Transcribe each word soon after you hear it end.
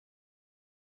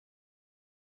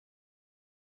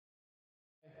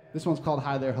This one's called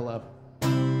Hi There, Hello.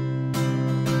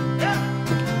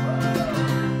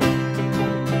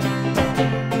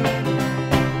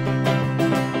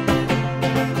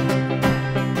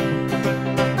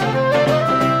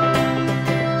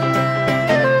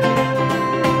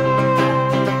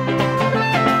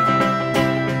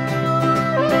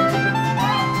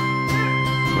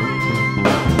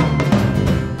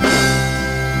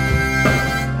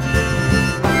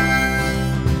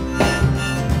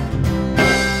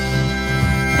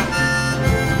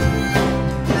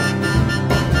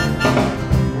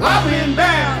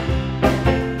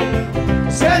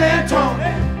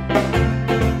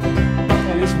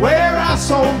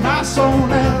 Sold my soul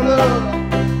and love.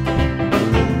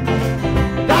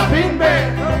 I've been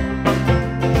bad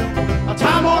a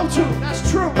time or two. That's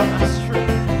true. That's true.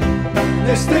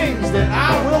 There's things that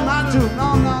I will not do.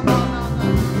 No, no, no, no, no.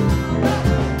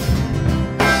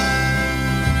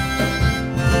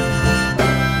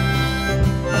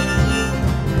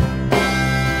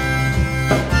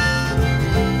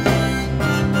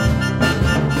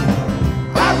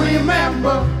 I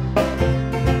remember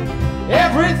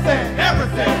everything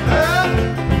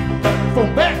from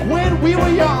back when we were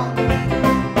young.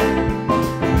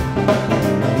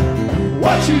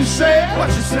 What you said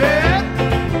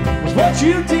was what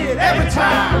you did every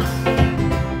time.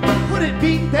 Would it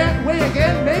be that way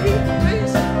again, maybe,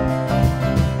 please?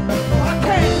 Well, I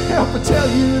can't help but tell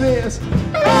you this.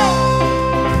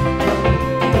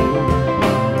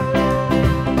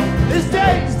 These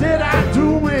days that I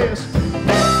do miss.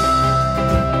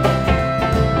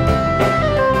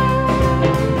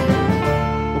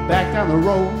 Back down the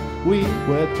road, we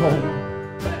were told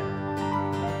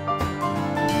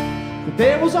that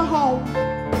there was a home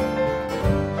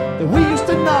that we used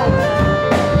to know.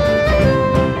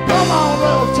 Come on,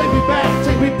 love, take me back,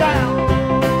 take me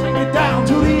down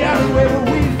to the alleyway where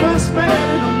we first met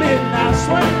in the midnight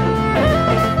swing.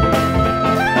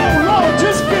 Oh Lord,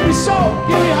 just give me soul,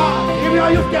 give me heart, give me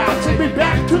all you've got. Take me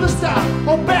back to the start,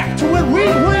 or back to when we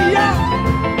were young.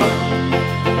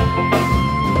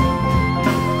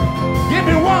 Give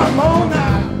me one more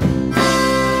night.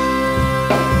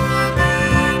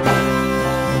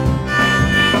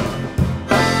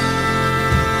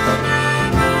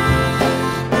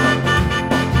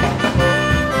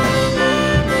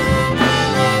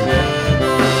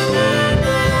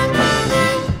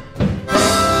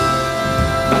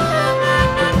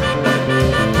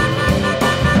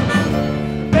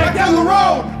 Back down the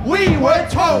road, we were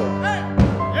told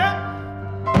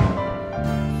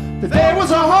that there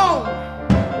was a home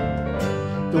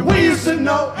that we used to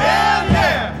know,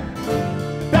 yeah.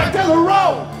 Back down the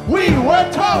road, we were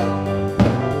told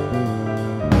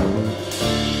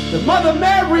that Mother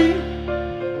Mary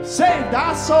saved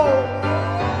our soul.